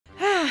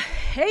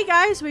Hey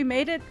guys, we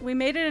made it. We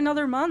made it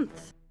another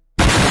month.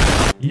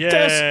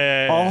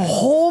 Yeah. A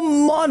whole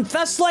month.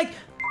 That's like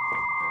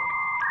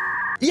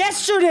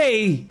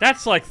yesterday.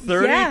 That's like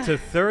 30 to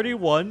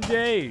 31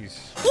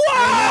 days.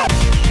 Wow!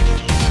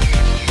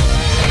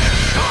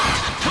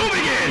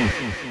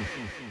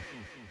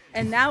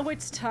 And now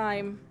it's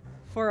time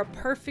for a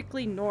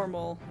perfectly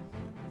normal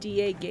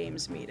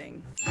DAGames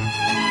meeting.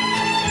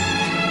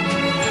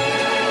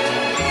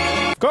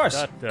 Of course,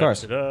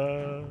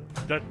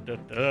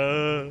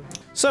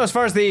 So as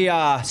far as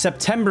the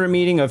September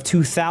meeting of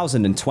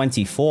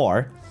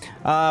 2024,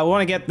 we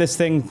want to get this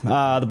thing,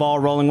 the ball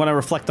rolling. Want to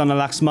reflect on the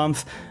last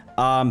month.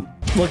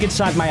 Look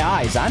inside my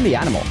eyes. I'm the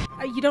animal.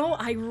 You know,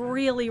 I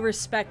really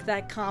respect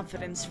that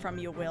confidence from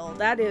you, Will.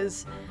 That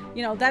is,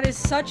 you know, that is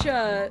such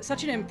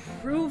an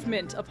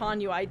improvement upon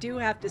you, I do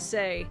have to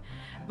say.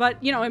 But,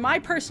 you know, in my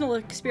personal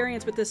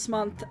experience with this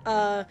month,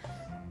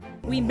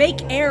 we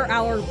make air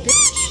our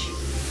bitch.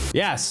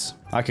 Yes,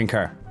 I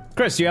concur.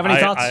 Chris, do you have any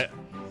thoughts?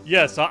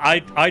 Yes,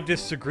 I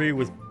disagree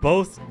with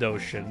both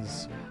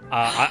notions.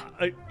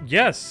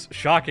 Yes,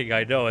 shocking,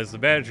 I know, as the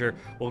manager.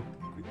 Well,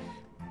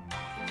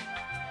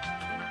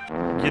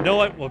 you know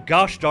what? Well,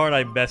 gosh darn,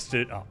 I messed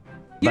it up.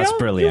 That's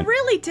brilliant. You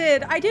really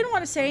did. I didn't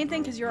want to say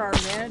anything because you're our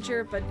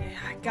manager, but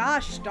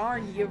gosh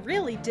darn, you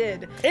really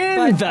did.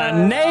 In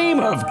the name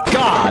of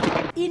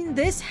God! In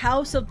this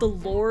house of the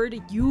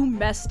Lord, you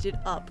messed it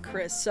up,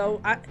 Chris.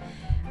 So,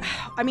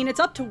 I mean, it's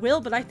up to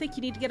Will, but I think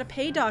you need to get a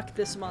pay doc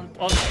this month.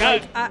 Well,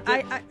 like,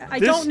 I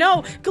don't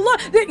know.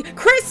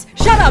 Chris,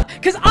 shut up,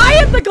 because I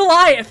am the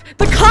Goliath,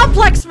 the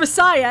complex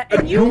messiah,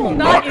 and you will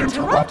not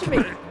interrupt me.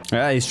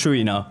 Yeah, it's true,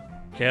 you know.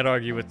 Can't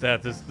argue with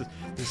that. This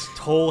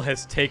toll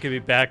has taken me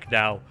back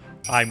now.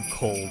 I'm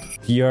cold.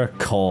 You're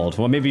cold.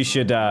 Well, maybe you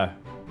should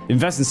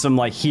invest in some,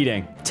 like,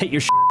 heating. Take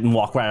your shit and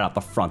walk right out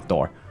the front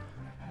door.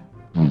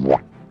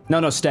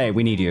 No, stay.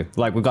 We need you.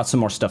 Like, we've got some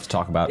more stuff to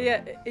talk about.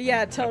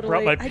 Yeah, totally.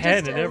 I brought my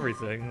pen and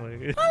everything.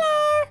 Like,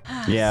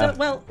 hello! Yeah. So,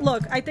 well,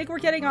 look, I think we're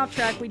getting off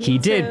track. He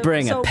did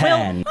bring a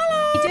pen.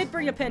 He did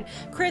bring a pen.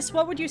 Chris,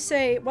 what would you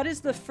say, what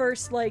is the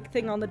first, like,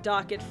 thing on the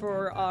docket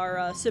for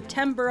our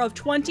September of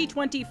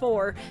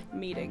 2024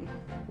 meeting?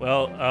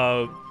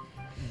 Well,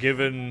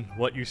 given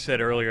what you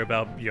said earlier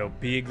about, you know,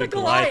 being the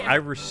Goliath, I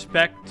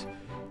respect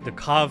the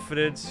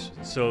confidence.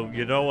 So,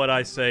 you know what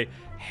I say?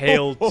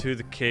 Hail to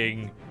the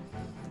king.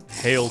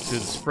 Hail to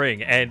the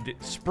spring. And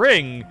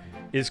spring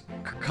is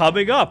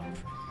coming up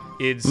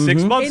in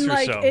 6 months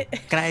or so.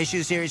 Can I ask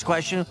you a serious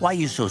question? Why are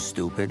you so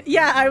stupid?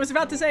 Yeah, I was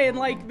about to say in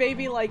like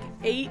maybe like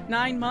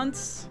 8-9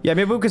 months. Yeah,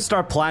 maybe we could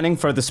start planning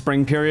for the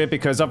spring period,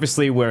 because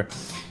obviously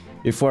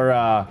if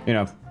we're you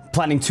know,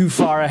 planning too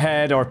far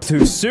ahead or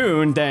too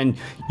soon, then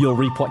you'll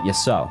reap what you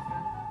sow.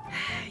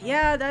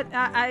 Yeah,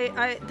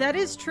 that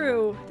is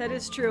true. That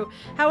is true.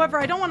 However,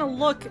 I don't want to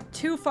look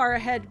too far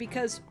ahead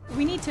because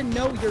we need to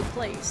know your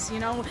place, you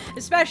know,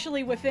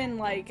 especially within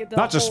like the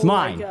not just whole,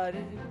 mine, like,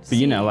 but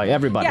you know, like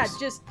everybody's. Yeah,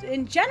 just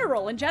in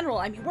general.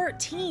 I mean, we're a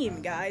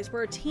team, guys.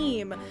 We're a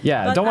team.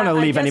 Yeah, but don't want to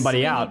leave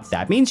anybody out.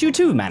 That means you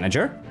too,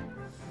 manager.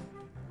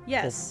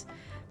 Yes.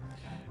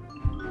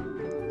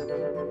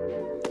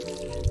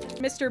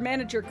 Mr.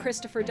 Manager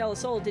Christopher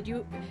Delasole,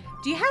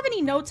 do you have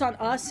any notes on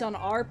us on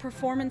our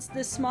performance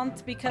this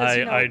month? Because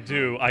you know, I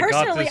do.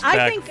 Personally, got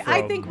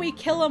I think we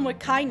kill them with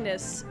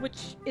kindness,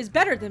 which is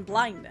better than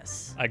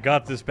blindness. I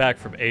got this back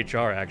from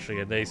HR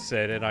actually, and they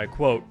said, and I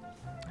quote,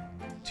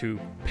 to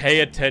pay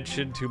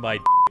attention to my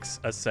dick's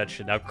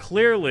ascension. Now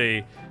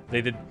clearly,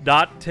 they did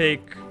not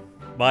take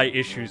my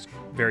issues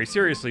very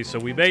seriously, so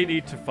we may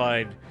need to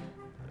find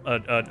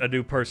a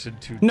new person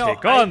to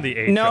take on the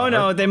HR.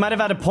 No, they might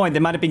have had a point. They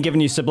might have been giving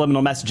you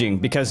subliminal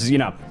messaging because, you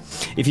know,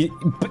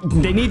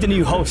 they need the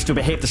new host to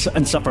behave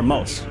and suffer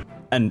most.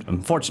 And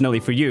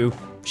unfortunately for you,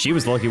 she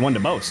was the lucky one to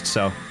boast,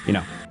 so, you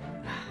know.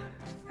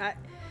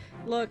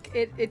 Look,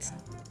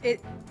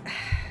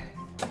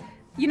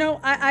 you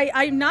know,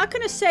 I'm not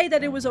going to say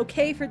that it was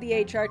okay for the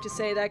HR to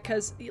say that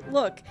because,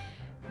 look,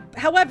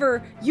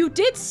 however, you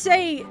did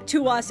say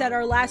to us at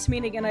our last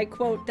meeting, and I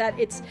quote, that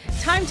it's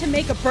time to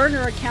make a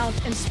burner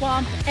account and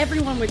swamp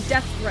everyone with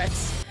death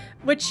threats,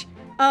 which,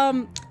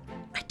 I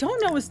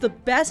don't know is the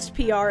best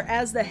PR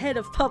as the head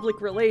of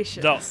public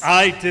relations. No,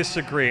 I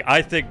disagree.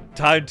 I think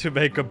time to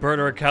make a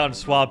burner account and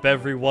swap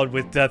everyone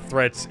with death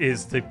threats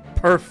is the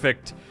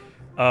perfect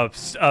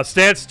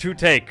stance to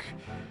take.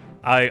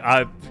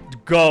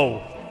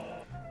 Go.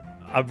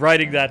 I'm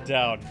writing that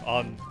down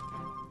on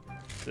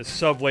the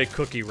Subway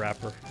cookie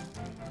wrapper.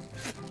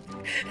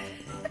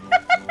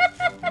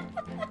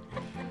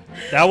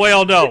 That way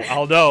I'll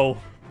know.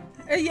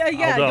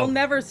 Yeah, you'll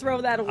never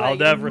throw that away. I'll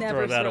never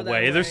throw that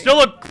away. There's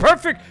still a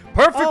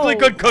perfectly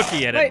good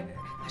cookie in it. Wait,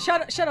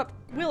 shut up.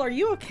 Will, are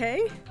you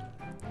okay?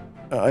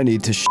 I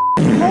need to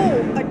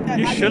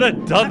You should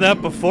have done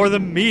that before the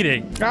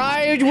meeting.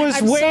 I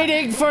was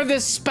waiting for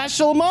this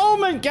special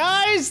moment,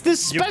 guys!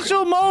 This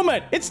special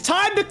moment! It's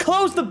time to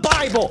close the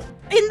Bible!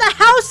 In the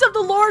house of the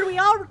Lord, we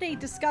already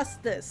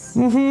discussed this.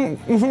 No,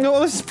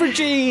 this is for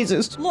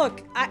Jesus.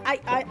 Look,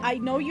 I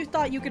know you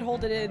thought you could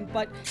hold it in,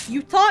 but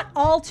you thought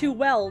all too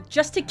well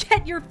just to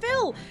get your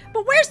fill.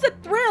 But where's the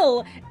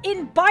thrill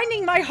in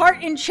binding my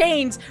heart in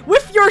chains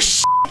with your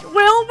shit,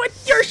 Will?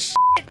 With your shit?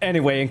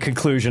 Anyway, in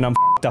conclusion, I'm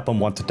f***ed up and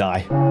want to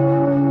die.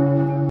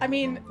 I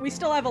mean, we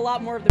still have a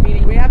lot more of the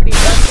meeting. We haven't even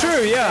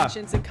true, yeah.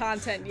 projections and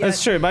content yet.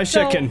 That's true. My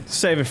shit can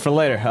save it for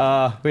later.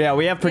 Yeah,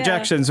 we have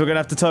projections. We're gonna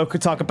have to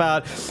talk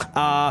about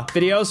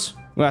videos.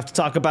 We'll have to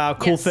talk about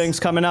cool things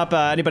coming up.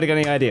 Anybody got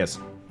any ideas?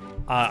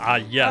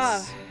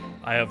 Yes.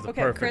 I have the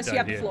perfect Chris, idea. you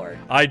have the floor.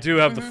 I do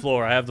have the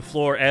floor. I have the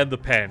floor and the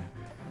pen.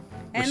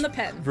 And the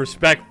pen.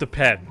 Respect the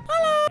pen.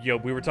 Yo,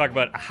 we were talking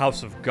about a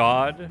house of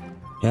God.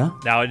 Yeah.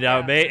 Now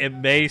it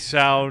may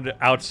sound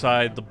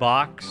outside the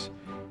box.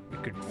 We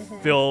could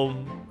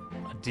film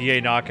a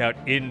DA knockout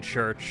in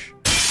church.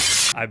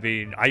 I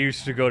mean, I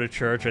used to go to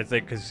church, I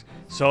think, because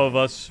some of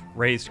us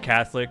raised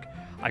Catholic.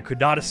 I could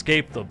not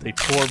escape them. They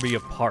tore me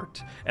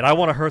apart. And I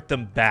want to hurt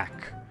them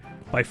back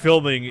by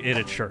filming in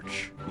a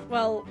church.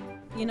 Well,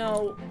 you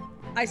know,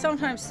 I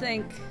sometimes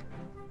think,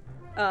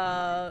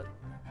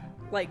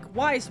 like,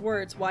 wise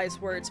words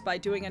by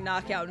doing a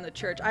knockout in the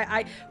church.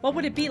 What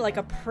would it be, like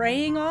a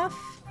praying off?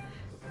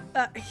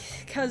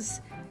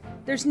 Because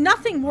there's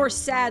nothing more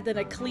sad than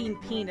a clean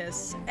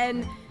penis.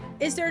 And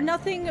is there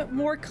nothing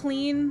more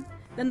clean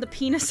than the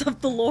penis of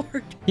the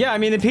Lord? Yeah, I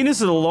mean, the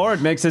penis of the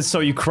Lord makes it so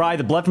you cry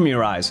the blood from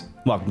your eyes.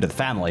 Welcome to the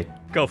family.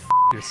 Go f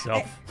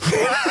yourself.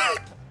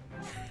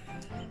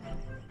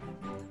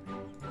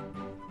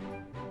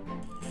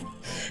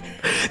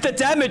 The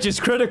damage is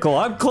critical.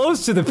 I'm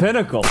close to the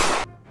pinnacle.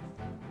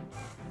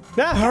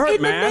 That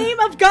hurt, man. In the name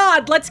of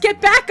God, let's get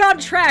back on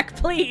track,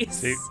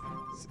 please.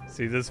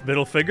 See this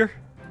middle finger?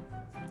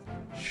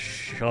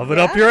 Shove it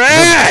up your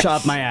ass!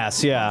 Up my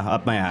ass, yeah.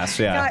 Up my ass,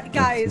 yeah.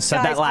 Guys,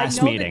 said that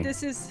last I know meeting. That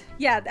this is,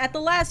 yeah, at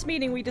the last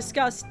meeting we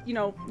discussed, you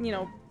know,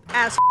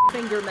 ass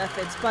finger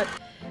methods, but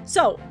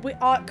so we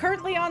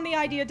currently on the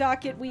idea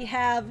docket we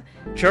have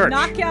church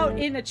knockout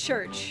in a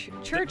church.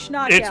 Church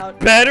knockout.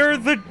 It's better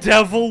the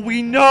devil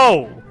we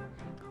know.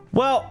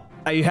 Well,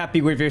 are you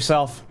happy with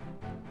yourself?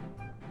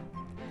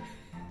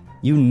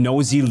 You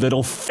nosy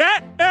little f-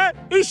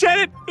 He said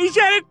it! He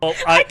said it! Oh,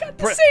 I got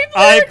the same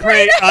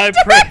lyric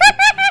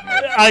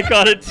I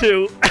got it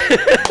too.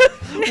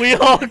 We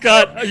all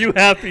got, are you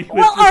happy with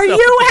yourself? Well, are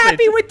you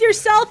happy with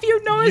yourself,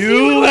 you nosy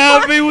little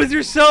happy with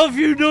yourself,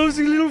 you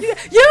nosy little You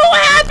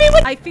happy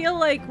with- I feel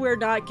like we're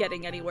not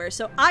getting anywhere,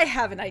 so I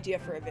have an idea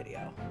for a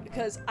video.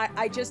 Because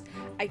I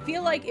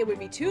feel like it would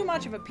be too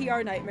much of a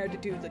PR nightmare to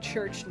do the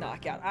church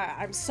knockout.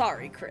 I'm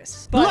sorry,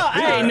 Chris. But, look,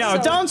 hey, no,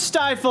 don't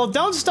stifle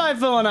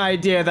an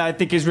idea that I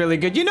think is really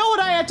good. You know what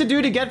I had to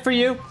do to get for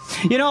you?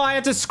 You know, I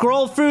had to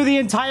scroll through the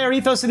entire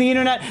ethos of the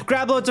internet,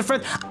 grab loads of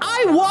friends.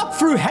 I walked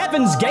through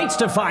heaven's gates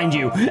to find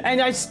you, and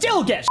I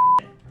still get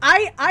shit.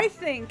 I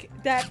think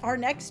that our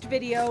next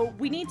video,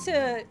 we need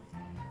to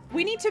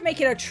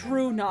make it a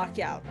true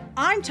knockout.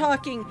 I'm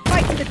talking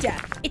fight to the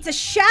death. It's a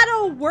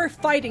shadow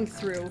worth fighting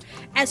through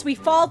as we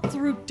fall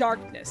through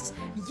darkness.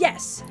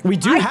 Yes. We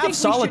do have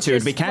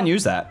solitude. We can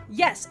use that.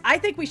 Yes, I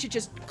think we should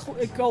just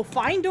go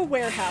find a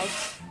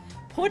warehouse,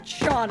 put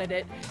Sean in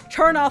it,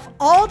 turn off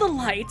all the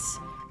lights,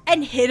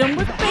 and hit him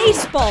with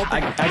baseball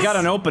bats. I got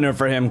an opener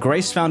for him.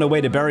 Grace found a way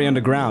to bury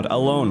underground,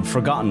 alone,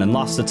 forgotten, and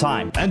lost to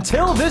time.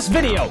 Until this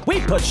video, we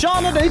put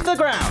Sean underneath the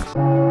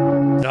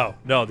ground.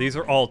 No, these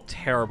are all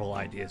terrible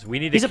ideas. We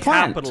need to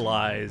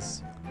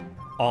capitalize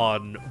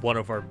on one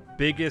of our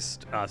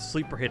biggest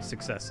sleeper hit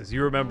successes.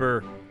 You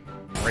remember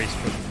Race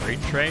for the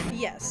Freight Train?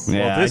 Yes.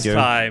 Yeah, well, this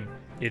time,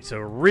 it's a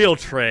real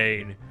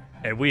train,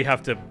 and we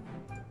have to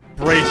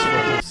brace for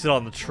it. We'll sit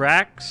on the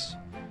tracks,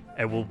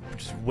 and we'll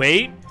just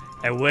wait,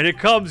 and when it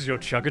comes, you'll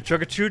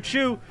chugga choo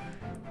choo.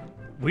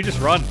 We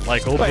just run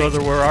like, oh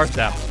brother, where art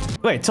thou?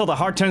 Wait, till the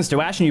heart turns to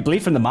ash and you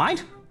bleed from the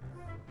mind?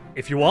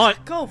 If you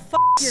want. Go f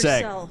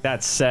yourself. Sick.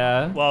 That's,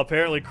 Well,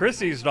 apparently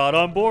Chrissy's not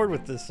on board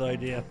with this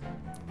idea.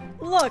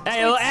 Look.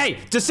 Hey,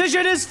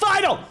 decision is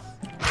final!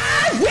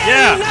 I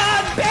win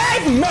a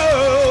big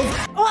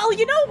move! Well,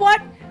 you know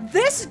what?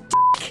 This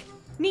dick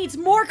needs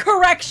more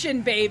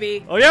correction,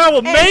 baby. Oh yeah,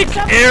 well, make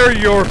air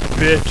your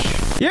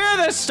bitch.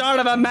 You're the start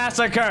of a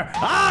massacre.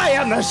 I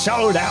am the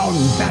showdown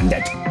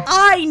bandit.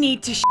 I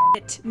need to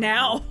shit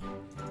now.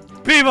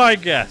 Be my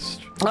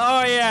guest.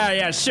 Oh,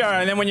 yeah, sure.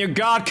 And then when your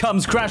god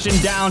comes crashing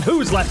down,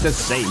 who's left to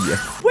save you?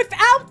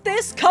 Without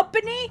this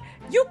company,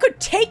 you could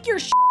take your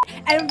shit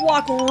and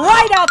walk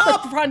right out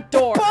the front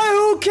door. But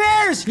who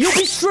cares? You'll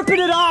be stripping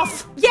it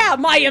off. Yeah,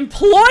 my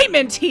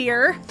employment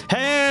here.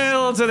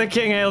 Hail to the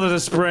king, hail to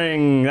the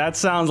spring. That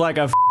sounds like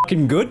a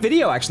fucking good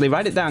video, actually.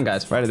 Write it down,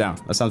 guys. Write it down.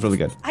 That sounds really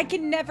good. I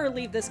can never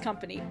leave this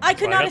company. I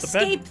could not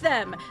escape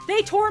them.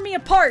 They tore me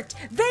apart.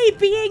 They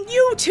being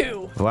you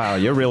two. Wow,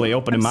 you're really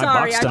opening my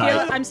box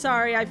tonight. I'm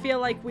sorry. I feel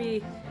like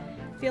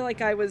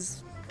I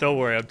was Don't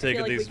worry, I'm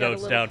taking these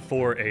notes down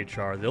for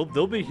HR.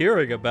 They'll be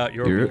hearing about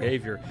your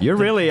behavior. You're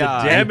really the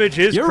damage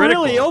is you're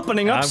critical. really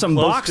opening up some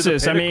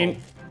boxes. I pinnacle.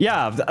 mean,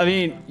 yeah, I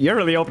mean, you're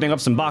really opening up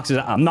some boxes.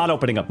 I'm not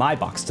opening up my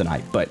box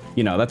tonight, but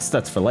you know,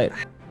 that's for later.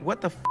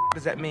 What the f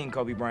does that mean,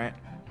 Kobe Bryant?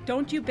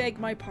 Don't you beg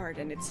my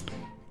pardon. It's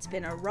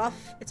been a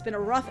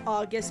rough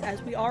August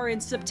as we are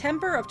in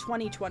September of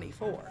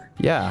 2024.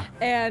 Yeah.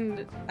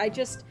 And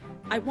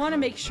I want to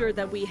make sure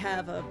that we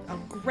have a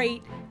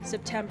great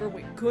September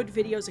with good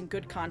videos and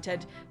good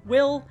content.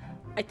 Will,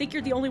 I think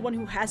you're the only one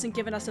who hasn't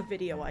given us a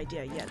video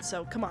idea yet,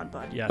 so come on,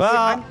 bud. Yes.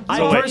 Well, I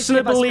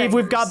personally believe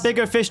we've got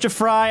bigger fish to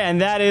fry, and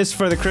that is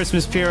for the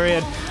Christmas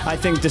period. I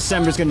think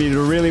December's gonna be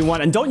the really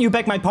one, and don't you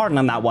beg my pardon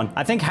on that one.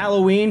 I think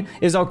Halloween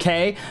is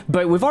okay,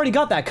 but we've already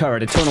got that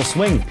covered. Eternal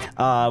Swing.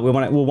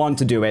 We'll want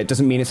to do it.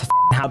 Doesn't mean it's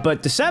a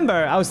but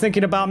December, I was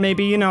thinking about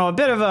maybe, you know, a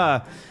bit of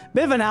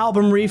an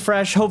album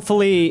refresh.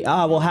 Hopefully,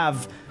 we'll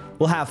have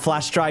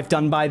flash drive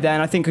done by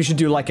then. I think we should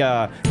do like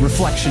a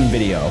reflection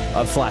video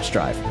of flash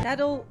drive.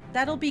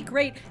 That'll be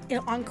great.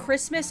 On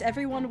Christmas,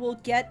 everyone will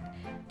get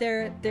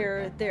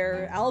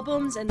their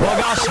albums and. Well,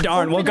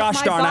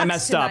 gosh darn! I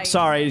messed up.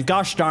 Sorry,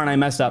 gosh darn, I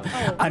messed up.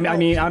 Oh,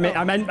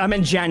 I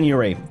meant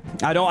January.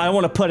 I don't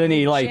want to put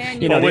any like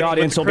January. you know Well, the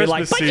audience will be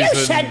like, but you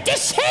season. said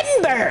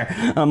December.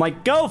 I'm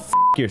like, go f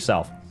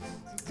yourself.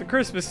 It's the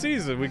Christmas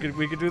season. We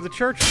could do the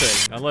church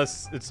thing,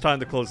 unless it's time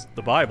to close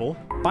the Bible.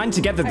 Bind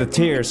together the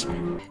tears.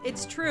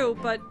 It's true,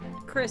 but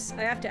Chris,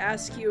 I have to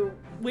ask you,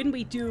 when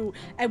we do,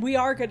 and we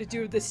are going to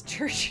do this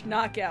church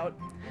knockout,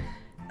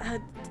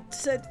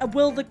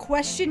 will the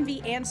question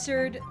be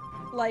answered,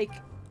 like,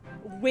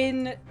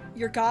 when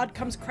your God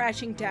comes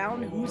crashing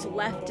down, who's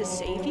left to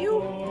save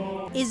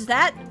you? Is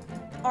that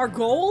our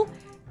goal?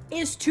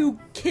 Is to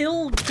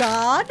kill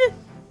God?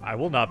 I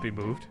will not be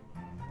moved.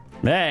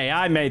 Hey,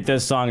 I made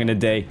this song in a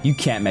day. You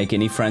can't make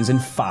any friends in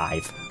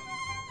 5.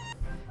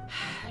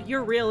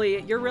 You're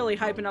really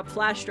hyping up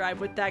flash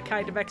drive with that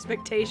kind of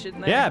expectation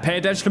there. Yeah, pay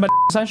attention to my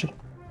session.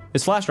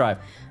 It's flash drive.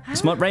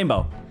 It's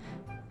rainbow.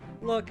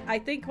 Look, I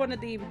think one of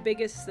the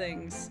biggest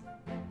things,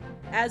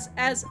 as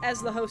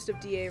the host of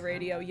DA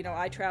Radio, you know,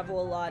 I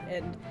travel a lot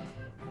and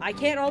I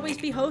can't always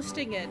be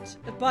hosting it,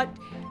 but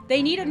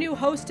they need a new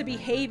host to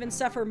behave and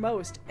suffer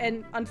most.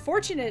 And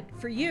unfortunate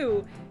for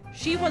you,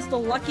 she was the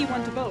lucky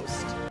one to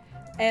boast.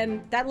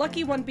 And that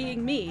lucky one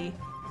being me,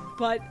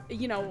 but,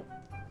 you know,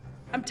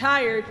 I'm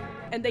tired,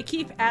 and they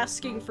keep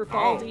asking for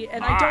Baldy,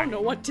 and I don't know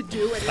what to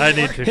do anymore. I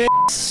need to.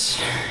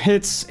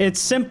 It's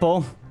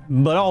simple,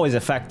 but always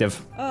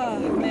effective. Oh,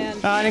 man.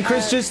 And then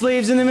Chris just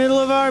leaves in the middle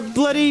of our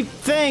bloody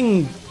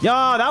thing.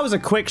 Yeah, that was a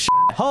quick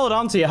Hold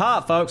on to your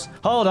heart, folks.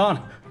 Hold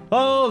on.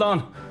 Hold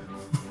on.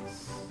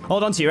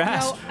 Hold on to your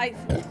ass.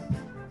 No,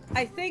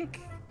 I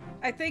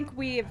think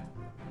we've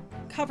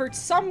covered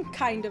some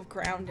kind of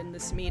ground in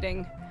this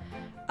meeting.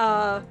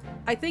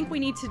 I think we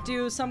need to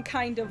do some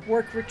kind of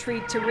work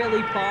retreat to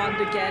really bond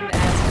again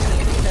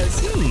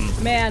as a team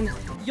because, man,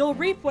 you'll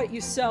reap what you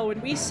sow, and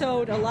we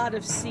sowed a lot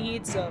of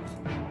seeds of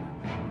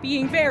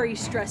being very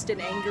stressed and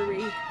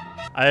angry.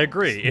 I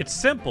agree. It's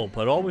simple,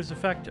 but always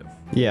effective.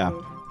 Yeah,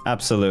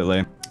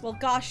 absolutely. Well,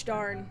 gosh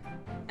darn,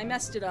 I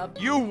messed it up.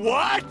 You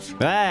what?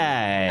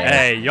 Hey.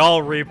 Hey,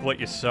 y'all reap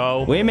what you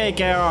sow. We make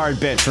our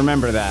bitch,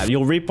 remember that.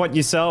 You'll reap what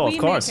you sow, of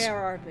course. We make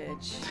our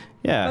bitch.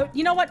 Yeah. But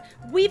you know what?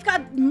 We've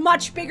got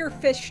much bigger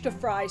fish to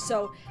fry,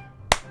 so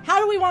how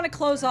do we want to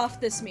close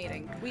off this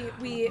meeting?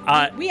 We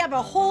have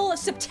a whole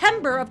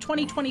September of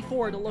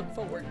 2024 to look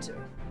forward to.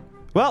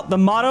 Well, the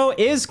motto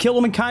is kill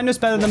them with kindness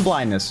better than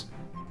blindness.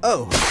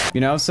 Oh.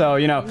 You know, so,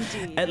 you know,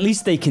 Indeed. at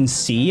least they can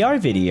see our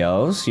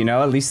videos, you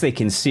know, at least they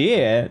can see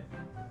it.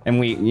 And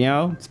we, you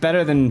know, it's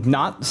better than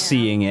not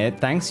seeing it.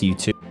 Thanks,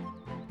 YouTube.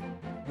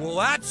 Well,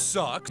 that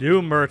sucks.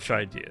 New merch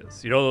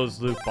ideas. You know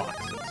those loot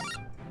boxes?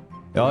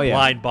 Oh, yeah.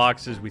 Blind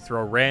boxes. We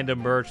throw random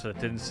merch that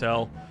didn't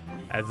sell,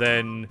 and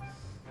then,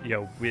 you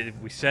know,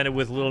 we send it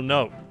with a little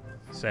note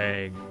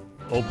saying,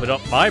 "Open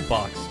up my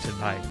box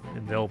tonight,"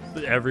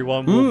 and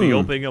everyone will be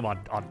opening them on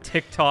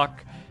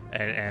TikTok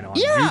and on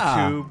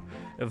YouTube.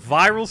 A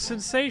viral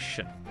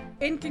sensation.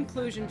 In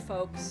conclusion,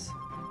 folks,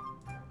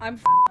 I'm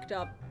f***ed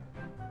up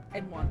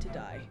and want to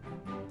die.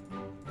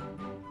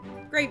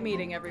 Great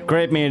meeting, everyone.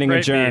 Great meeting,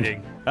 Great adjourned.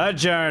 meeting.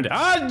 Adjourned.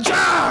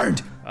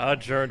 Adjourned!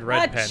 Adjourned,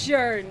 red pen.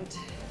 Adjourned.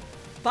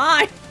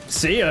 Bye.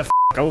 See ya,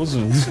 f***os.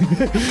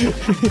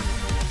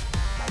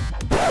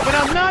 But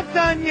I'm not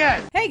done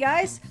yet. Hey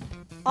guys,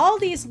 all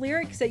these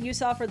lyrics that you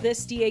saw for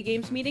this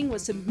DAGames meeting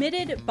was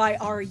submitted by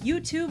our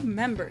YouTube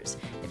members.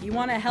 If you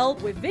want to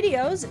help with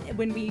videos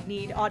when we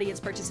need audience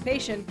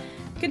participation,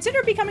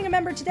 consider becoming a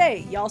member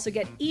today. You also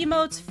get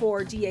emotes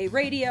for DA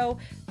Radio,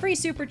 free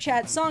super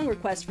chat song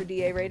requests for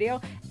DA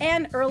Radio,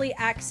 and early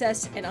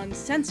access and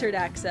uncensored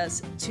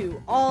access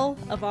to all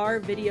of our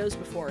videos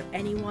before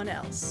anyone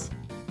else.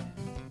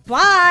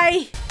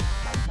 Bye!